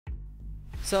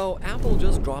So Apple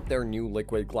just dropped their new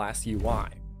liquid glass UI.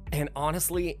 And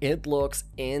honestly, it looks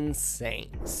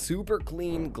insane. Super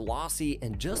clean, glossy,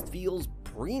 and just feels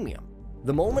premium.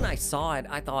 The moment I saw it,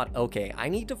 I thought, okay, I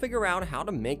need to figure out how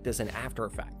to make this in After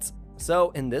Effects.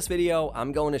 So in this video,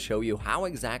 I'm going to show you how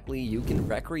exactly you can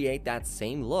recreate that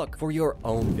same look for your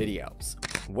own videos.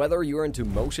 Whether you're into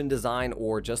motion design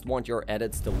or just want your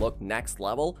edits to look next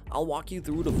level, I'll walk you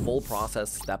through the full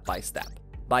process step by step.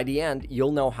 By the end,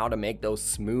 you'll know how to make those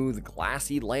smooth,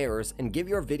 glassy layers and give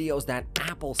your videos that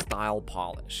Apple-style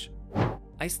polish.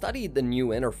 I studied the new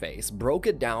interface, broke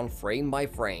it down frame by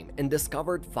frame, and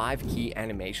discovered 5 key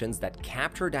animations that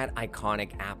capture that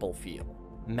iconic Apple feel.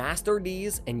 Master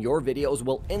these and your videos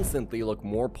will instantly look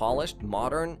more polished,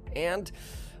 modern, and,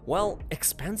 well,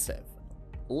 expensive.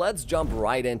 Let's jump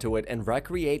right into it and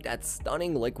recreate that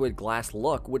stunning liquid glass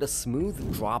look with a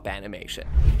smooth drop animation,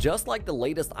 just like the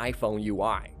latest iPhone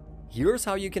UI. Here's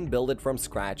how you can build it from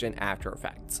scratch in After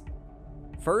Effects.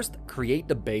 First, create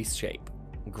the base shape.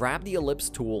 Grab the ellipse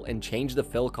tool and change the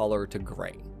fill color to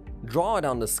gray. Draw it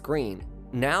on the screen.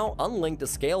 Now unlink the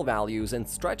scale values and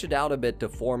stretch it out a bit to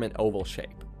form an oval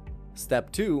shape. Step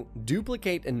 2,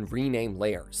 duplicate and rename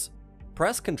layers.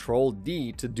 Press Ctrl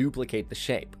D to duplicate the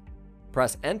shape.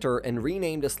 Press Enter and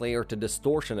rename this layer to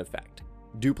Distortion Effect.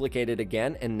 Duplicate it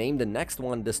again and name the next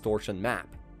one Distortion Map.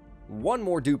 One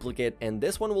more duplicate and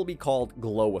this one will be called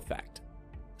Glow Effect.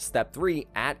 Step 3,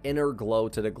 add Inner Glow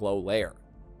to the glow layer.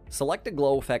 Select the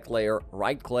Glow Effect layer,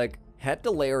 right-click, head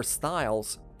to Layer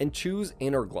Styles, and choose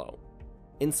Inner Glow.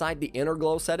 Inside the Inner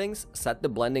Glow settings, set the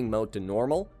blending mode to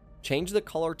normal, change the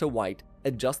color to white,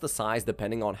 adjust the size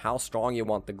depending on how strong you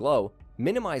want the glow,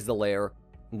 minimize the layer,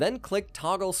 then click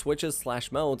Toggle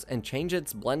Switches/Modes and change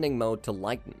its blending mode to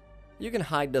Lighten. You can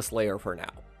hide this layer for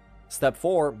now. Step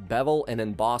 4, bevel and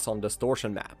emboss on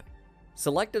Distortion Map.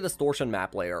 Select the Distortion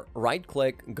Map layer,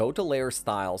 right-click, go to Layer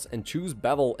Styles, and choose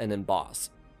Bevel and Emboss.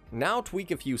 Now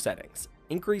tweak a few settings.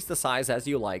 Increase the size as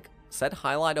you like, set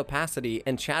highlight opacity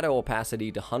and shadow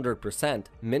opacity to 100%,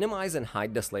 minimize and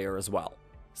hide this layer as well.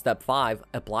 Step 5,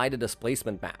 apply the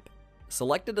displacement map.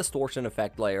 Select the distortion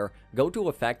effect layer, go to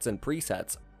Effects and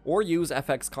Presets, or use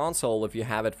FX Console if you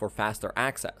have it for faster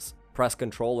access. Press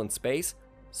Ctrl and Space,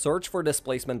 search for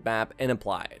displacement map and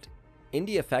apply it. In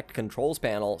the Effect Controls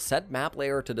panel, set Map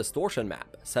Layer to Distortion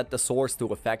Map, set the source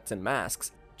to Effects and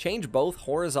Masks, change both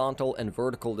horizontal and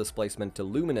vertical displacement to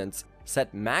luminance,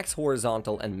 set max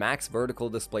horizontal and max vertical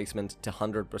displacement to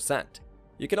 100%.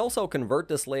 You can also convert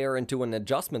this layer into an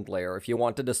adjustment layer if you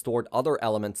want to distort other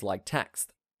elements like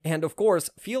text. And of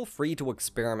course, feel free to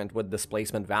experiment with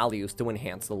displacement values to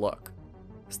enhance the look.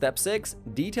 Step 6,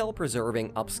 Detail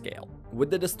Preserving Upscale. With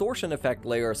the distortion effect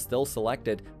layer still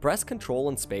selected, press Ctrl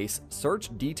and Space,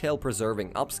 search Detail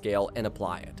Preserving Upscale and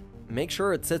apply it. Make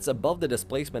sure it sits above the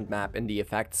displacement map in the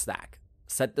effect stack.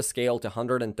 Set the scale to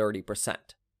 130%.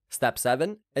 Step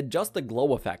 7, adjust the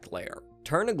glow effect layer.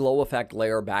 Turn the glow effect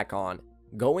layer back on,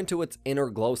 go into its inner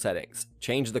glow settings,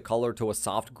 change the color to a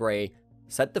soft gray,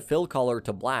 set the fill color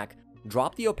to black,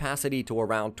 drop the opacity to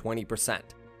around 20%.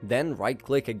 Then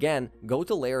right-click again, go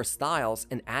to Layer Styles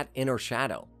and add Inner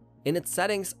Shadow. In its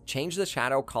settings, change the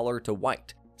shadow color to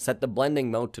white. Set the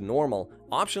blending mode to normal,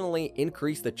 optionally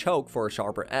increase the choke for a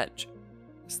sharper edge.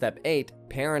 Step 8,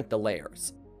 parent the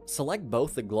layers. Select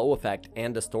both the glow effect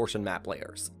and distortion map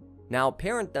layers. Now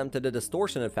parent them to the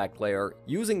distortion effect layer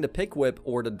using the pick whip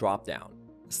or the drop down.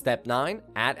 Step 9,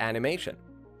 add animation.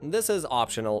 This is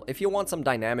optional. If you want some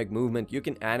dynamic movement, you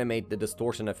can animate the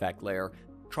distortion effect layer.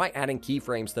 Try adding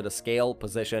keyframes to the scale,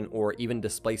 position, or even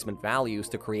displacement values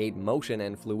to create motion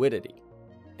and fluidity.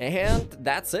 And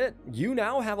that's it. You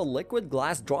now have a liquid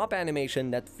glass drop animation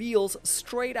that feels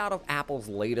straight out of Apple's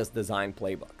latest design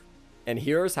playbook. And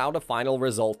here's how the final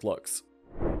result looks.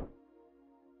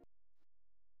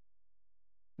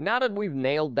 Now that we've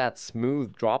nailed that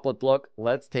smooth droplet look,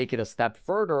 let's take it a step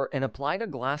further and apply the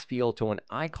glass feel to an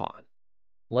icon.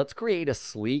 Let's create a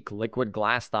sleek liquid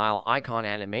glass style icon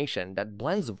animation that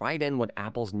blends right in with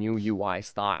Apple's new UI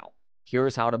style.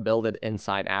 Here's how to build it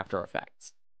inside After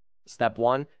Effects. Step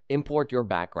 1, import your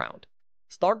background.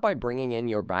 Start by bringing in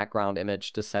your background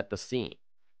image to set the scene.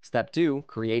 Step 2,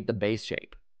 create the base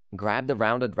shape. Grab the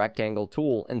rounded rectangle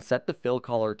tool and set the fill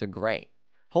color to gray.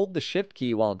 Hold the Shift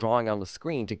key while drawing on the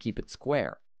screen to keep it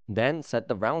square. Then set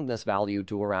the roundness value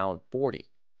to around 40.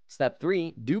 Step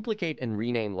 3, duplicate and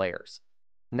rename layers.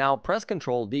 Now press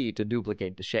Ctrl D to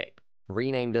duplicate the shape.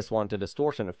 Rename this one to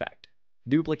Distortion Effect.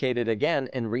 Duplicate it again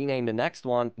and rename the next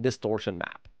one Distortion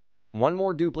Map. One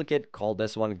more duplicate, call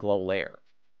this one Glow Layer.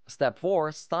 Step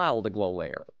 4, style the glow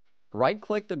layer.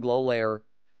 Right-click the glow layer,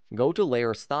 go to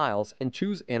Layer Styles and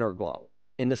choose Inner Glow.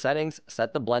 In the settings,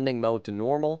 set the blending mode to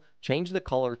normal, change the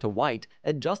color to white,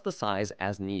 adjust the size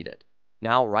as needed.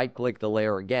 Now right-click the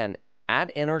layer again,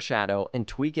 add inner shadow, and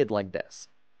tweak it like this.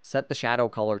 Set the shadow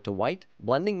color to white,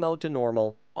 blending mode to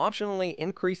normal, optionally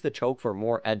increase the choke for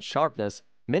more edge sharpness,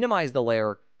 minimize the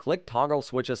layer, click toggle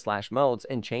switches/modes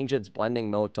and change its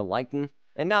blending mode to lighten,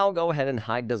 and now go ahead and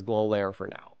hide this glow layer for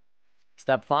now.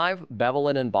 Step 5. Bevel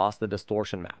and emboss the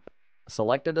distortion map.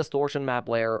 Select the distortion map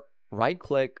layer,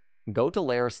 right-click, go to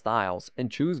Layer Styles,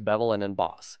 and choose Bevel and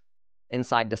Emboss.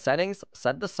 Inside the settings,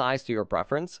 set the size to your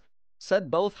preference, set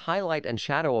both highlight and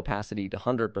shadow opacity to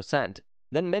 100%,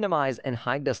 then minimize and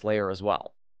hide this layer as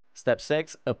well. Step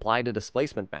 6. Apply the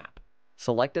displacement map.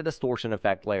 Select the distortion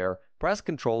effect layer, press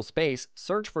Ctrl Space,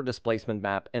 search for displacement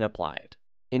map, and apply it.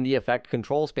 In the Effect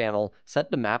Controls panel,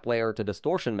 set the map layer to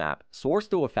Distortion Map, source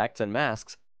to Effects and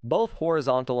Masks, both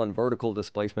horizontal and vertical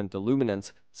displacement to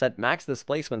Luminance, set max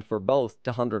displacement for both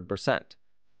to 100%.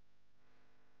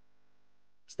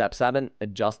 Step 7.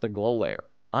 Adjust the glow layer.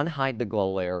 Unhide the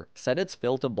glow layer, set its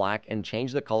fill to black and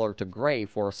change the color to gray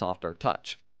for a softer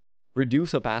touch.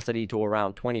 Reduce opacity to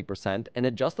around 20% and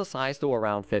adjust the size to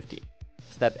around 50.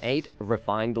 Step 8.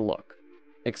 Refine the look.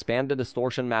 Expand the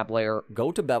distortion map layer,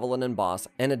 go to Bevel and Emboss,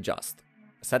 and adjust.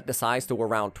 Set the size to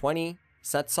around 20,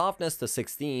 set softness to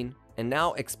 16, and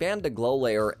now expand the glow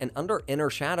layer and under inner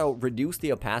shadow reduce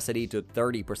the opacity to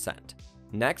 30%.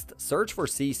 Next, search for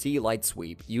CC light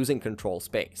sweep using Ctrl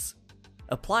Space.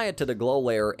 Apply it to the glow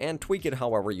layer and tweak it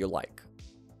however you like.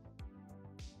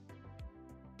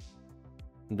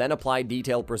 Then apply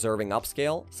detail preserving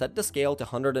upscale, set the scale to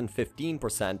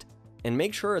 115%, and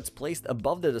make sure it's placed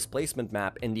above the displacement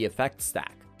map in the effects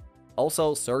stack.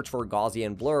 Also, search for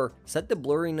Gaussian blur, set the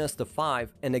blurriness to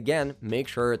 5, and again, make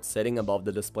sure it's sitting above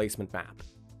the displacement map.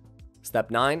 Step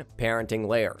 9. Parenting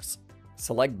layers.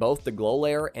 Select both the glow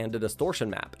layer and the distortion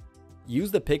map.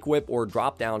 Use the pick whip or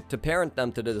drop down to parent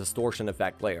them to the distortion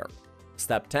effect layer.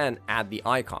 Step 10. Add the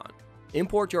icon.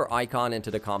 Import your icon into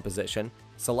the composition,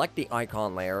 select the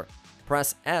icon layer,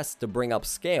 press S to bring up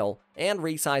scale, and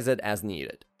resize it as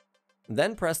needed.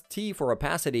 Then press T for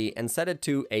opacity and set it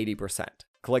to 80%.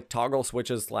 Click toggle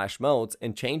switches/modes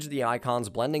and change the icon's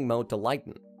blending mode to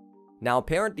lighten. Now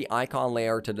parent the icon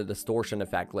layer to the distortion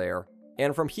effect layer,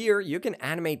 and from here you can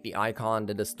animate the icon,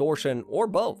 the distortion, or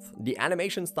both. The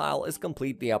animation style is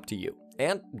completely up to you.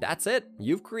 And that's it!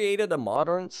 You've created a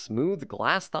modern, smooth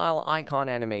glass style icon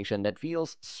animation that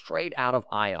feels straight out of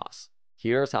iOS.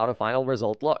 Here's how the final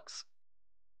result looks.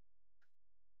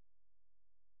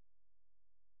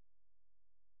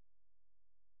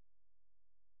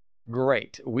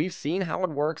 Great, we've seen how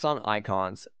it works on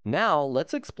icons. Now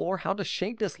let's explore how to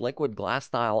shape this liquid glass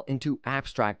style into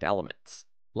abstract elements.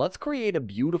 Let's create a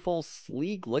beautiful,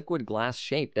 sleek liquid glass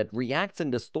shape that reacts and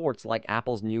distorts like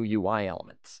Apple's new UI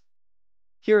elements.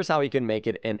 Here's how you can make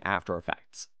it in After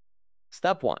Effects.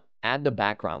 Step 1. Add the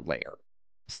background layer.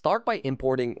 Start by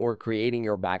importing or creating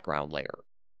your background layer.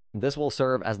 This will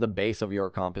serve as the base of your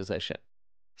composition.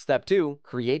 Step 2.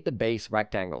 Create the base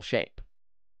rectangle shape.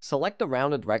 Select the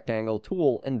rounded rectangle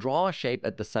tool and draw a shape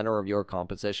at the center of your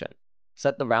composition.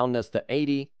 Set the roundness to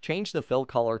 80, change the fill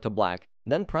color to black,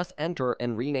 then press Enter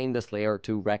and rename this layer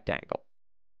to Rectangle.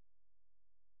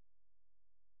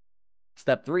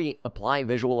 Step 3. Apply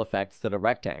visual effects to the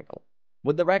rectangle.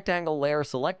 With the rectangle layer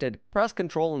selected, press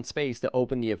Ctrl and Space to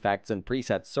open the Effects and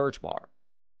Presets search bar.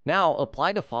 Now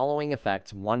apply the following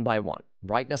effects one by one.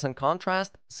 Brightness and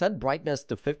contrast, set brightness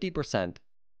to 50%,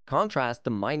 contrast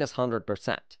to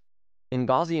 -100%. In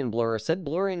Gaussian blur, set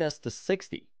blurriness to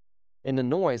 60. In the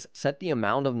noise, set the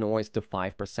amount of noise to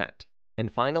 5%.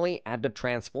 And finally, add the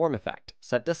transform effect,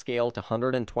 set the scale to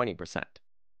 120%.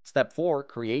 Step 4.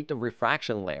 Create the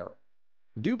refraction layer.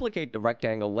 Duplicate the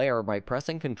rectangle layer by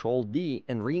pressing Ctrl D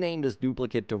and rename this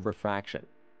duplicate to refraction.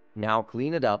 Now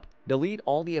clean it up, delete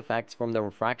all the effects from the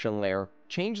refraction layer,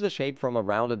 change the shape from a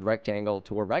rounded rectangle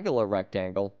to a regular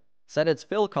rectangle, set its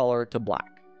fill color to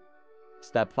black.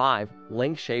 Step 5.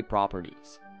 Link shape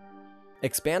properties.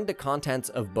 Expand the contents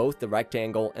of both the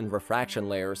rectangle and refraction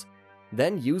layers,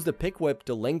 then use the pick whip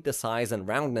to link the size and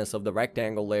roundness of the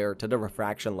rectangle layer to the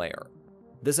refraction layer.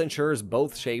 This ensures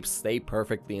both shapes stay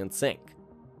perfectly in sync.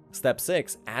 Step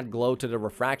 6. Add glow to the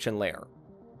refraction layer.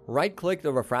 Right-click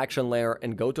the refraction layer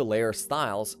and go to Layer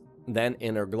Styles, then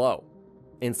Inner Glow.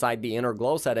 Inside the Inner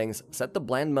Glow settings, set the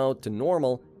blend mode to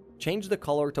normal, change the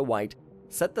color to white,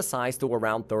 set the size to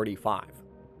around 35.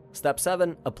 Step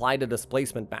 7. Apply the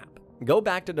displacement map. Go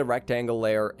back to the rectangle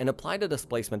layer and apply the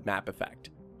displacement map effect.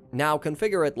 Now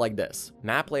configure it like this.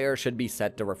 Map layer should be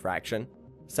set to refraction.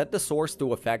 Set the source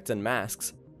to effects and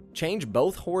masks. Change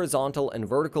both horizontal and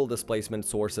vertical displacement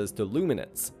sources to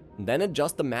luminance, then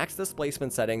adjust the max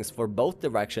displacement settings for both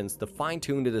directions to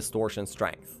fine-tune the distortion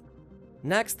strength.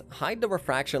 Next, hide the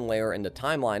refraction layer in the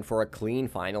timeline for a clean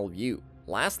final view.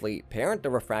 Lastly, parent the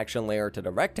refraction layer to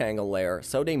the rectangle layer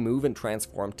so they move and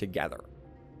transform together.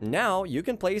 Now you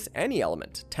can place any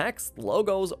element, text,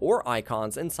 logos, or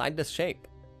icons inside this shape.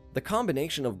 The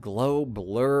combination of glow,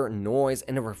 blur, noise,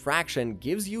 and refraction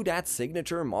gives you that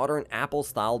signature modern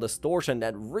Apple-style distortion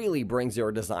that really brings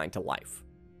your design to life.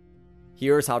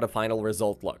 Here's how the final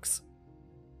result looks.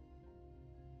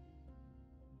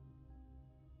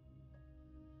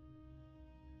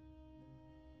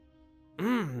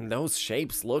 Those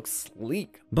shapes look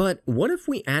sleek. But what if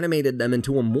we animated them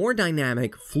into a more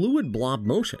dynamic, fluid blob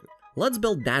motion? Let's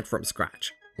build that from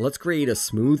scratch. Let's create a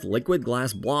smooth liquid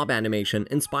glass blob animation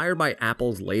inspired by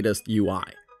Apple's latest UI.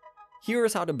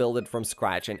 Here's how to build it from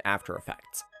scratch in After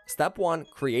Effects. Step 1.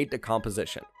 Create the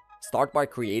composition. Start by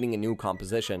creating a new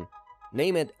composition.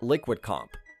 Name it Liquid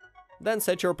Comp. Then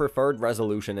set your preferred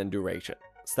resolution and duration.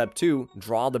 Step 2.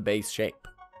 Draw the base shape.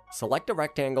 Select the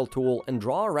rectangle tool and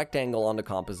draw a rectangle on the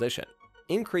composition.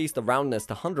 Increase the roundness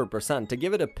to 100% to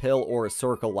give it a pill or a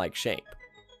circle-like shape.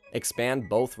 Expand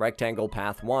both rectangle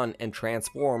path 1 and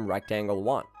transform rectangle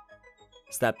 1.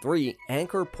 Step 3.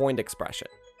 Anchor point expression.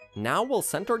 Now we'll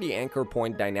center the anchor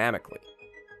point dynamically.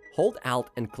 Hold Alt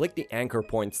and click the anchor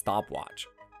point stopwatch.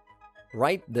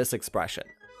 Write this expression.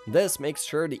 This makes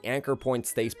sure the anchor point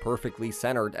stays perfectly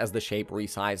centered as the shape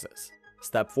resizes.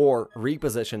 Step 4.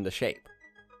 Reposition the shape.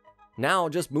 Now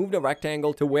just move the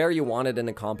rectangle to where you want it in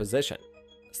the composition.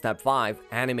 Step 5.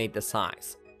 Animate the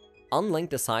size. Unlink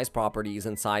the size properties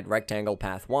inside rectangle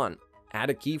path 1. Add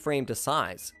a keyframe to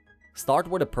size. Start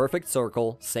with a perfect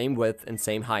circle, same width and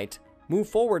same height. Move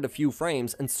forward a few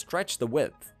frames and stretch the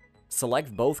width.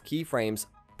 Select both keyframes,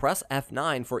 press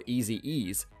F9 for easy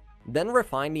ease, then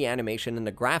refine the animation in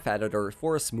the graph editor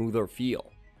for a smoother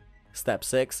feel. Step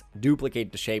 6.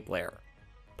 Duplicate the shape layer.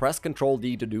 Press Ctrl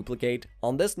D to duplicate.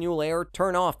 On this new layer,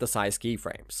 turn off the size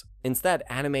keyframes. Instead,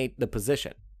 animate the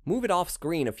position. Move it off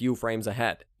screen a few frames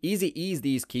ahead. Easy ease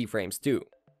these keyframes too.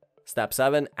 Step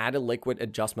 7. Add a liquid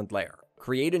adjustment layer.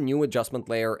 Create a new adjustment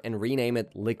layer and rename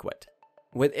it Liquid.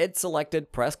 With it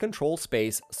selected, press Ctrl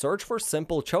Space, search for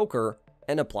Simple Choker,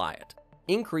 and apply it.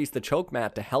 Increase the choke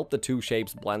matte to help the two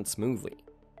shapes blend smoothly.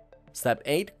 Step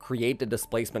 8. Create the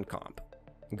displacement comp.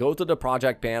 Go to the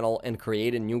project panel and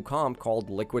create a new comp called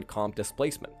Liquid Comp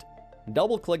Displacement.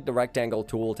 Double-click the rectangle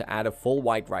tool to add a full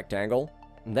white rectangle,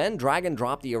 then drag and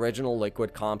drop the original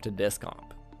liquid comp to this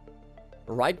comp.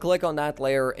 Right-click on that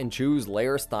layer and choose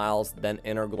Layer Styles, then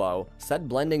Inner Glow. Set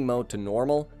blending mode to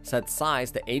normal, set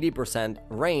size to 80%,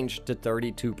 range to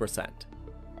 32%.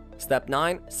 Step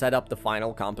 9. Set up the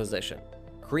final composition.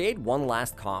 Create one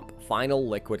last comp, Final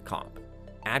Liquid Comp.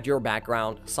 Add your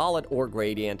background, solid or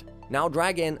gradient. Now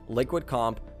drag in Liquid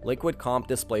Comp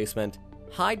Displacement,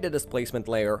 hide the displacement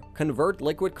layer, convert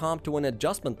Liquid Comp to an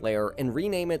adjustment layer, and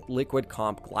rename it Liquid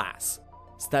Comp Glass.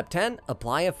 Step 10.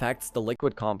 Apply effects to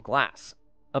Liquid Comp Glass.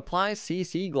 Apply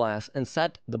CC Glass and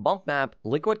set the bump map,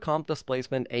 Liquid Comp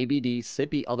Displacement, ABD,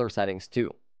 SIPI other settings too.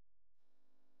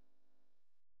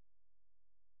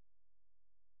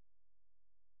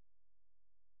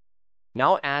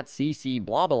 Now add CC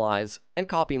Blobalize and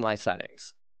copy my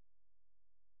settings.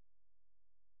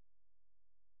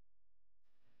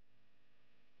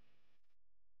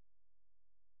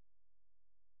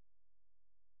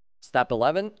 Step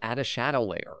 11. Add a shadow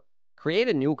layer. Create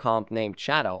a new comp named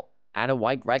Shadow. Add a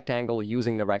white rectangle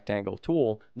using the rectangle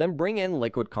tool, then bring in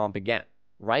Liquid Comp again.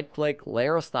 Right-click,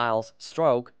 Layer Styles,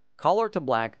 Stroke, Color to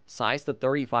Black, Size to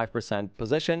 35%,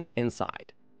 Position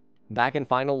inside. Back in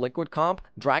Final Liquid Comp,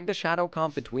 drag the shadow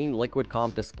comp between Liquid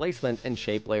Comp Displacement and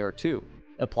Shape Layer 2.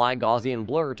 Apply Gaussian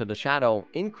blur to the shadow,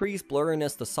 increase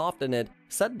blurriness to soften it,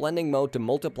 set blending mode to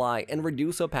multiply, and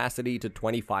reduce opacity to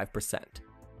 25%.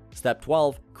 Step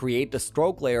 12. Create the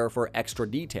stroke layer for extra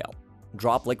detail.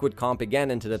 Drop Liquid Comp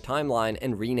again into the timeline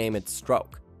and rename it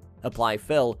Stroke. Apply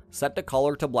Fill, set the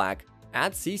color to black,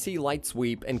 add CC Light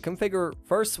Sweep and configure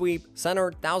First Sweep,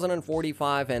 Center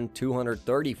 1045 and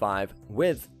 235,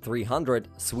 Width 300,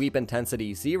 Sweep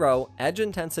Intensity 0, Edge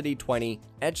Intensity 20,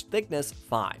 Edge Thickness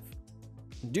 5.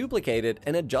 Duplicate it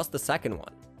and adjust the second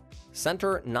one.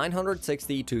 Center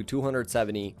 960 to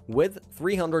 270, Width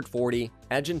 340,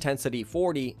 Edge Intensity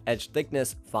 40, Edge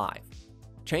Thickness 5.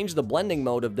 Change the blending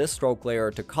mode of this stroke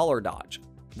layer to Color Dodge.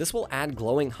 This will add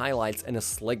glowing highlights and a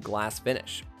slick glass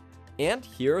finish. And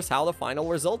here's how the final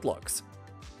result looks.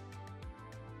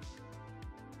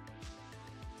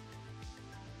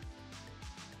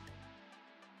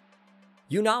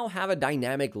 You now have a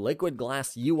dynamic liquid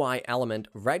glass UI element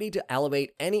ready to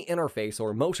elevate any interface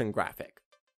or motion graphic.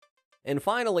 And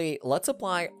finally, let's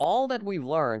apply all that we've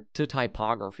learned to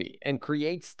typography and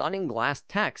create stunning glass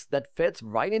text that fits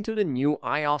right into the new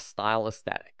iOS style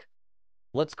aesthetic.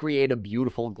 Let's create a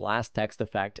beautiful glass text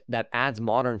effect that adds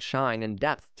modern shine and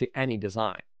depth to any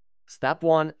design. Step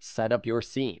 1. Set up your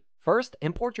scene. First,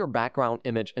 import your background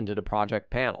image into the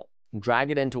project panel.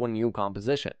 Drag it into a new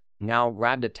composition. Now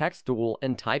grab the text tool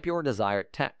and type your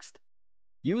desired text.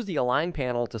 Use the Align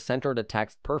panel to center the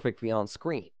text perfectly on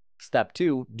screen. Step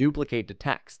 2. Duplicate the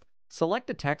text. Select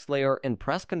the text layer and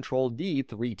press Ctrl D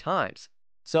 3 times.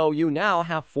 So you now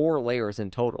have 4 layers in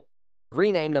total.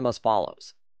 Rename them as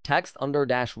follows. Text under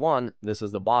dash 1, this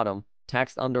is the bottom.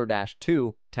 Text under dash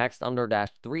 2, text under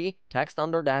dash 3, text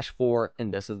under dash 4,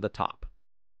 and this is the top.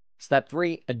 Step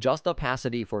 3. Adjust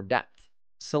opacity for depth.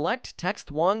 Select text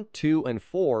 1, 2, and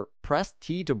 4, press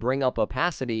T to bring up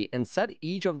opacity, and set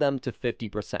each of them to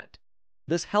 50%.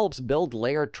 This helps build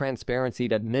layered transparency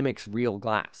that mimics real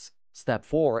glass. Step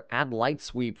 4. Add light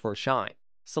sweep for shine.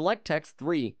 Select text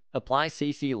 3, apply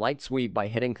CC light sweep by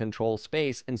hitting Ctrl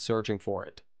space and searching for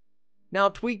it. Now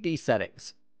tweak these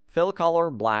settings. Fill color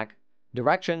black,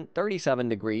 direction 37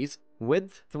 degrees,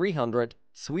 width 300,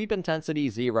 sweep intensity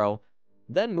 0,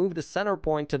 then move the center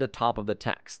point to the top of the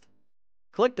text.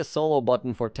 Click the solo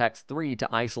button for text 3 to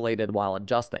isolate it while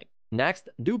adjusting. Next,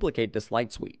 duplicate this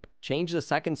light sweep. Change the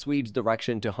second sweep's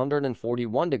direction to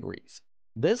 141 degrees.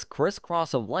 This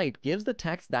crisscross of light gives the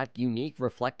text that unique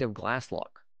reflective glass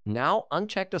look. Now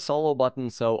uncheck the solo button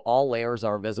so all layers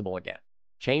are visible again.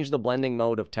 Change the blending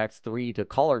mode of text 3 to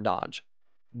color dodge.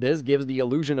 This gives the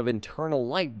illusion of internal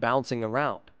light bouncing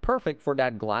around, perfect for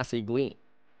that glassy gleam.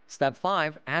 Step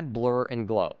 5. Add blur and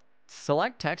glow.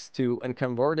 Select text 2 and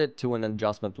convert it to an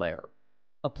adjustment layer.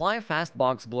 Apply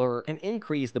fastbox blur and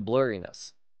increase the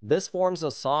blurriness. This forms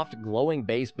a soft, glowing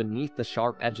base beneath the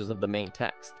sharp edges of the main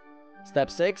text. Step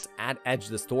 6. Add edge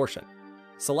distortion.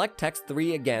 Select text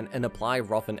 3 again and apply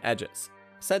roughen edges.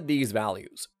 Set these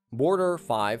values. Border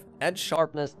 5, edge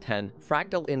sharpness 10,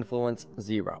 fractal influence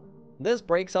 0. This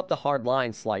breaks up the hard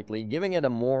lines slightly, giving it a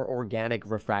more organic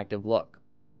refractive look.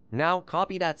 Now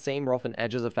copy that same roughen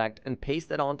edges effect and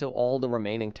paste it onto all the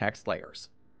remaining text layers.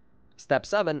 Step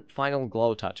 7. Final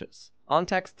glow touches. On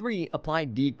text 3, apply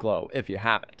Deep Glow if you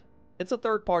have it. It's a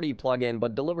third-party plugin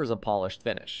but delivers a polished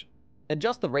finish.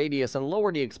 Adjust the radius and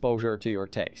lower the exposure to your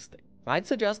taste. I'd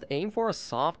suggest aim for a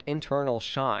soft internal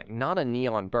shine, not a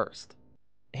neon burst.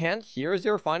 And here's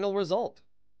your final result.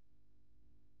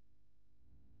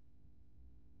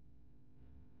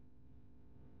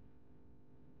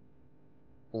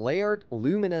 Layered,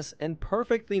 luminous, and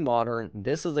perfectly modern,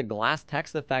 this is a glass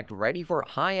text effect ready for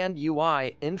high-end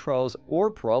UI, intros,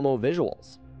 or promo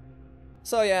visuals.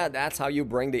 So yeah, that's how you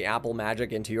bring the Apple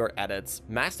magic into your edits.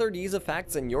 Master these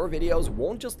effects and your videos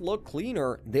won't just look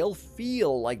cleaner, they'll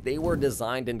feel like they were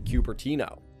designed in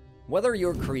Cupertino. Whether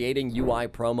you're creating UI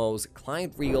promos,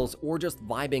 client reels, or just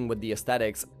vibing with the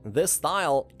aesthetics, this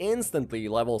style instantly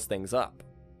levels things up.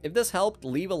 If this helped,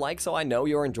 leave a like so I know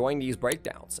you're enjoying these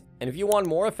breakdowns. And if you want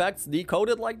more effects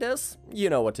decoded like this, you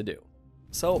know what to do.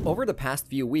 So over the past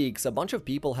few weeks, a bunch of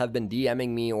people have been DMing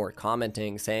me or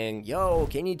commenting saying, "Yo,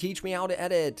 can you teach me how to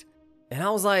edit?" And I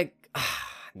was like,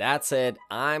 that's it,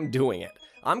 I'm doing it.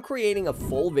 I'm creating a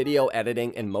full video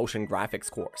editing and motion graphics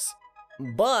course.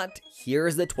 But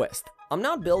here's the twist. I'm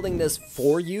not building this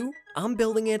for you, I'm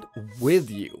building it with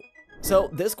you.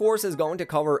 So this course is going to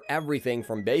cover everything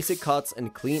from basic cuts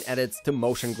and clean edits to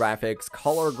motion graphics,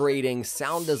 color grading,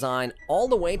 sound design, all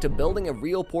the way to building a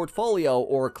real portfolio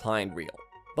or client reel.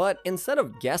 But instead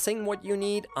of guessing what you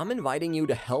need, I'm inviting you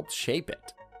to help shape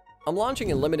it. I'm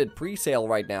launching a limited pre-sale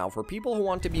right now for people who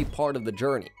want to be part of the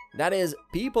journey. That is,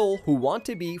 people who want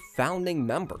to be founding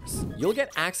members. You'll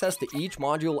get access to each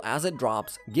module as it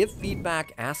drops, give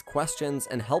feedback, ask questions,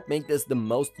 and help make this the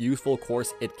most useful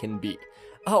course it can be.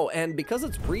 Oh, and because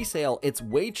it's pre-sale, it's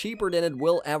way cheaper than it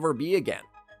will ever be again.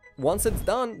 Once it's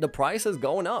done, the price is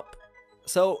going up.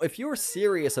 So if you're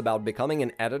serious about becoming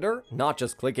an editor, not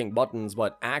just clicking buttons,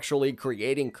 but actually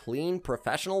creating clean,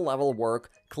 professional level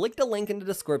work, click the link in the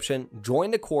description,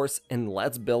 join the course, and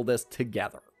let's build this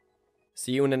together.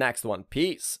 See you in the next one.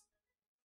 Peace.